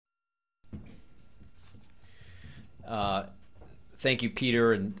Thank you,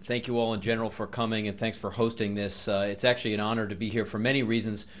 Peter, and thank you all in general for coming, and thanks for hosting this. It's actually an honor to be here for many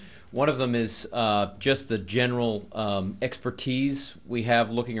reasons. One of them is just the general expertise we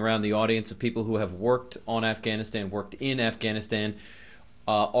have looking around the audience of people who have worked on Afghanistan, worked in Afghanistan,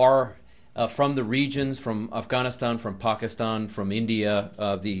 are from the regions, from Afghanistan, from Pakistan, from India.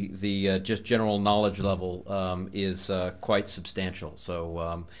 The just general knowledge level is quite substantial.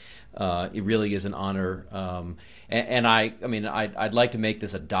 So it really is an honor. And I'd like to make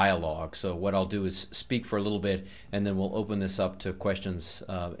this a dialogue. So what I'll do is speak for a little bit, and then we'll open this up to questions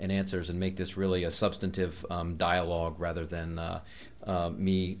and answers, and make this really a substantive dialogue rather than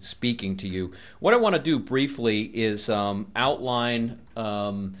me speaking to you. What I want to do briefly is outline,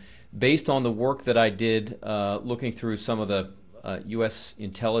 based on the work that I did looking through some of the U.S.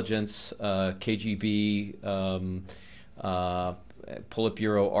 intelligence, KGB,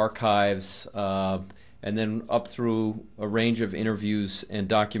 Politburo archives, and then up through a range of interviews and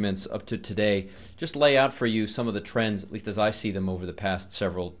documents up to today, just lay out for you some of the trends, at least as I see them over the past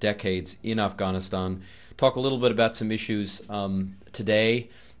several decades in Afghanistan, talk a little bit about some issues today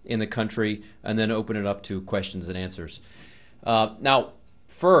in the country, and then open it up to questions and answers. Now,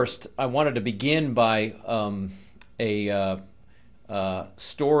 first, I wanted to begin by a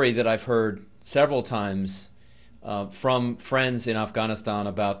story that I've heard several times from friends in Afghanistan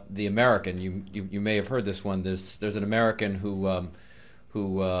about the American. You may have heard this one. There's an American who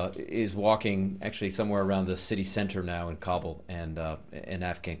is walking actually somewhere around the city center now in Kabul, and an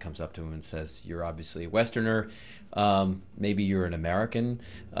Afghan comes up to him and says, "You're obviously a Westerner. Maybe you're an American.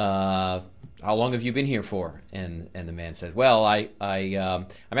 How long have you been here for?" And the man says, "Well, I'm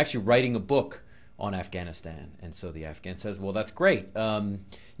actually writing a book on Afghanistan." And so the Afghan says, "Well, that's great.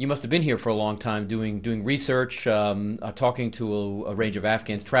 You must have been here for a long time doing research, talking to a range of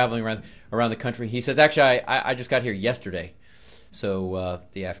Afghans, traveling around the country." He says, "Actually, I just got here yesterday." So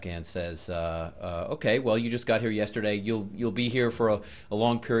the Afghan says, "Okay, well, you just got here yesterday. You'll be here for a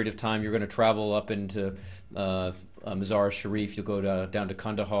long period of time. You're going to travel up into Mazar-e-Sharif. You'll go down to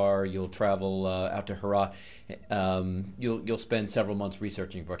Kandahar. You'll travel out to Herat. You'll spend several months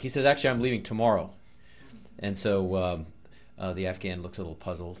researching your book." He says, "Actually, I'm leaving tomorrow." And so the Afghan looks a little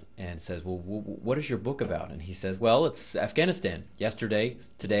puzzled and says, "Well, what is your book about?" And he says, "Well, it's Afghanistan. Yesterday,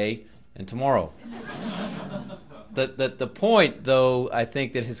 today, and tomorrow." The point, though, I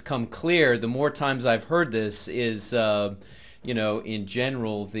think that has come clear the more times I've heard this is, in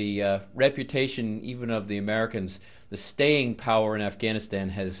general, the reputation even of the Americans, the staying power in Afghanistan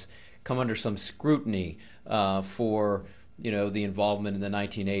has come under some scrutiny for, the involvement in the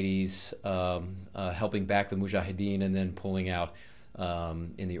 1980s, helping back the Mujahideen, and then pulling out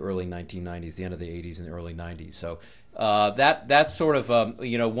in the early 1990s, the end of the 80s and the early 90s. So that's sort of,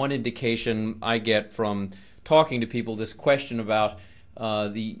 one indication I get from talking to people, this question about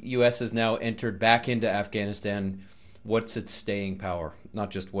the U.S. has now entered back into Afghanistan. What's its staying power? Not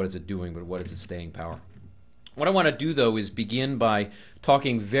just what is it doing, but what is its staying power? What I want to do, though, is begin by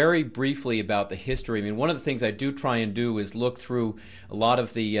talking very briefly about the history. I mean, one of the things I do try and do is look through a lot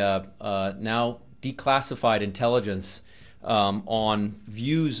of the now declassified intelligence on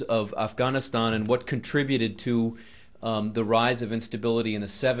views of Afghanistan and what contributed to the rise of instability in the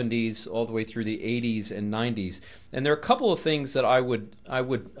 70s all the way through the 80s and 90s. And there are a couple of things that I would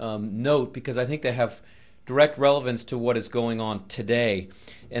note, because I think they have direct relevance to what is going on today.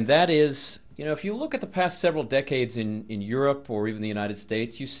 And that is, if you look at the past several decades in Europe or even the United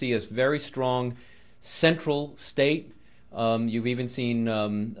States, you see a very strong central state. You've even seen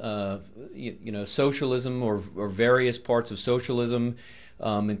socialism or various parts of socialism,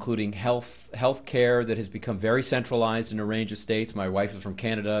 including health care that has become very centralized in a range of states. My wife is from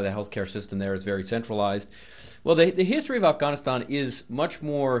Canada. The healthcare system there is very centralized. Well, the history of Afghanistan is much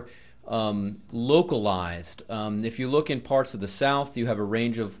more localized. If you look in parts of the south, you have a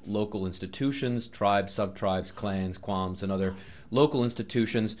range of local institutions, tribes, sub-tribes, clans, quams, and other local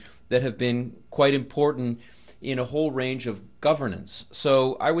institutions that have been quite important in a whole range of governance.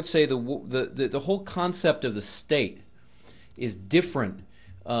 So I would say the whole concept of the state is different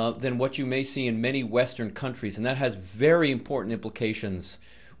than what you may see in many Western countries, and that has very important implications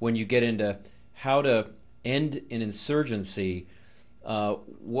when you get into how to end an insurgency,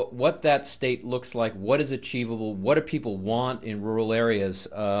 what that state looks like, what is achievable, what do people want in rural areas,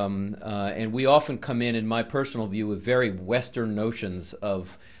 and we often come in my personal view, with very Western notions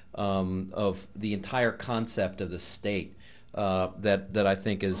of the entire concept of the state. That I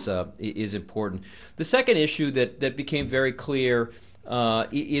think is important. The second issue that became very clear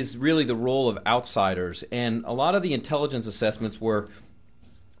is really the role of outsiders, and a lot of the intelligence assessments were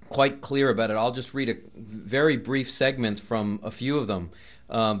quite clear about it. I'll just read a very brief segments from a few of them.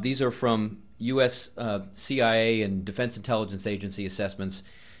 These are from U.S. CIA and Defense Intelligence Agency assessments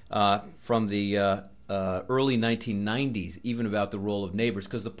from the early 1990s, even about the role of neighbors.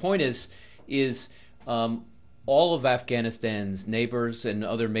 Because the point is all of Afghanistan's neighbors and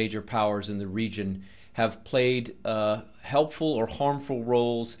other major powers in the region have played helpful or harmful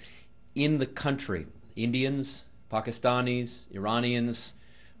roles in the country. Indians, Pakistanis, Iranians,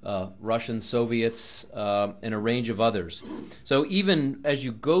 Russians, Soviets, and a range of others. So even as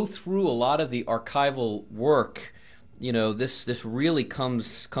you go through a lot of the archival work, this really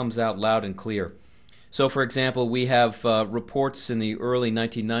comes out loud and clear. So, for example, we have reports in the early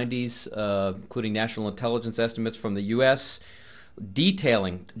 1990s, including national intelligence estimates from the U.S.,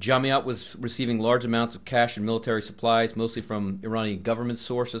 detailing Jamiat was receiving large amounts of cash and military supplies, mostly from Iranian government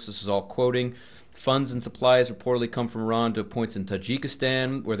sources. This is all quoting. Funds and supplies reportedly come from Iran to points in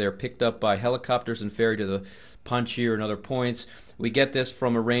Tajikistan, where they're picked up by helicopters and ferried to the Panjshir and other points. We get this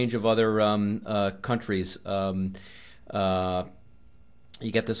from a range of other countries. You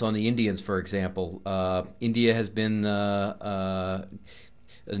get this on the Indians, for example. India has been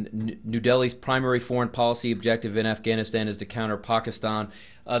New Delhi's primary foreign policy objective in Afghanistan is to counter Pakistan,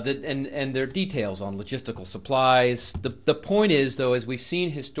 and there are details on logistical supplies. The point is, though, as we've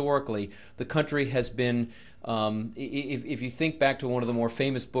seen historically, the country has been, if you think back to one of the more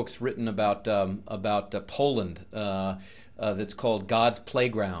famous books written about Poland, that's called God's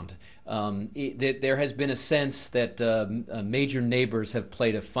Playground. There has been a sense that major neighbors have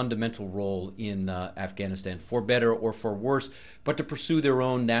played a fundamental role in Afghanistan, for better or for worse, but to pursue their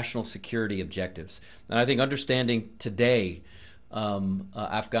own national security objectives. And I think understanding today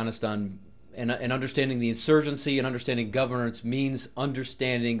Afghanistan and understanding the insurgency and understanding governance means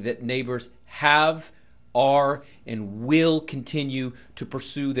understanding that neighbors have, are, and will continue to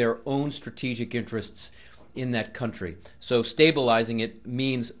pursue their own strategic interests in that country. So stabilizing it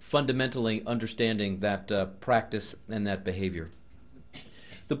means fundamentally understanding that practice and that behavior.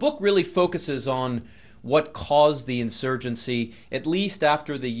 The book really focuses on what caused the insurgency, at least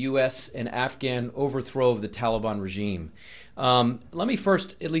after the U.S. and Afghan overthrow of the Taliban regime. Let me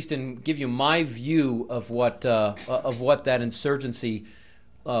first, at least, give you my view of what that insurgency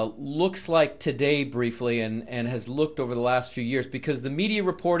looks like today briefly and has looked over the last few years, because the media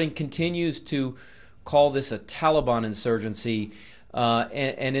reporting continues to call this a Taliban insurgency,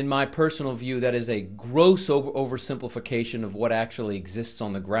 and in my personal view, that is a gross oversimplification of what actually exists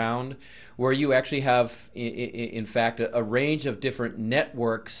on the ground, where you actually have, in fact, a range of different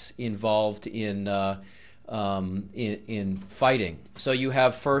networks involved in fighting. So you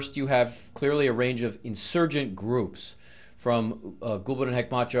have clearly a range of insurgent groups, from Gulbuddin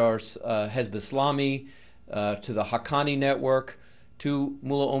Hekmatjar's Hezb Islami to the Haqqani network, to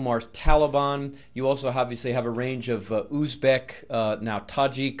Mullah Omar's Taliban. You also obviously have a range of Uzbek, now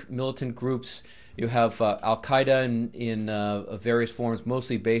Tajik militant groups. You have Al-Qaeda in various forms,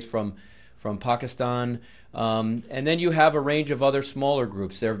 mostly based from Pakistan. And then you have a range of other smaller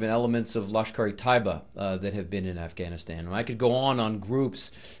groups. There have been elements of Lashkar-e-Taiba that have been in Afghanistan. And I could go on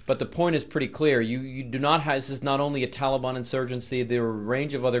groups, but the point is pretty clear. You do not have, this is not only a Taliban insurgency, there are a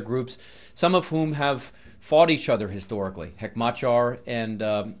range of other groups, some of whom have fought each other historically. Hekmatyar and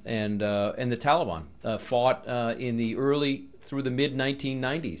the Taliban fought in the early through the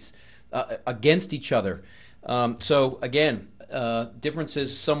mid-1990s against each other. So again,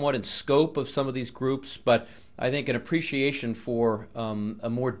 differences somewhat in scope of some of these groups, but I think an appreciation for a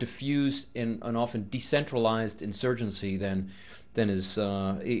more diffused and often decentralized insurgency than is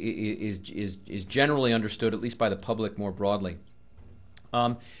generally understood, at least by the public more broadly.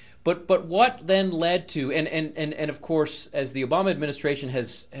 But what then led to, and of course, as the Obama administration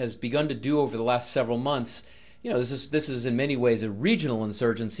has begun to do over the last several months, this is in many ways a regional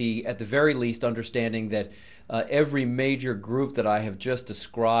insurgency, at the very least, understanding that every major group that I have just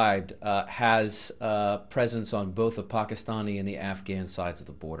described has presence on both the Pakistani and the Afghan sides of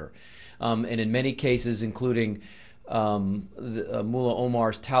the border. And in many cases, including Mullah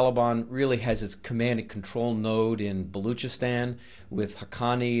Omar's Taliban, really has its command and control node in Baluchistan. With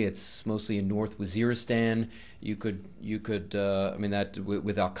Haqqani, it's mostly in North Waziristan. You could that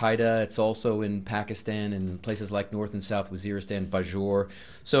with Al-Qaeda, it's also in Pakistan and places like North and South Waziristan, Bajor.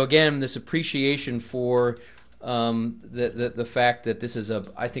 So again, this appreciation for the fact that this is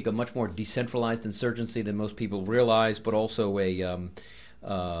I think a much more decentralized insurgency than most people realize, but also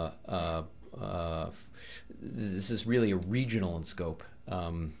this is really a regional in scope.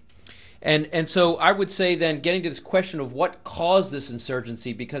 And so I would say then, getting to this question of what caused this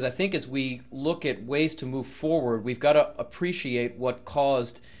insurgency, because I think as we look at ways to move forward, we've got to appreciate what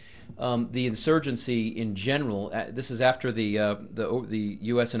caused the insurgency in general. This is after the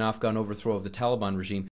U.S. and Afghan overthrow of the Taliban regime.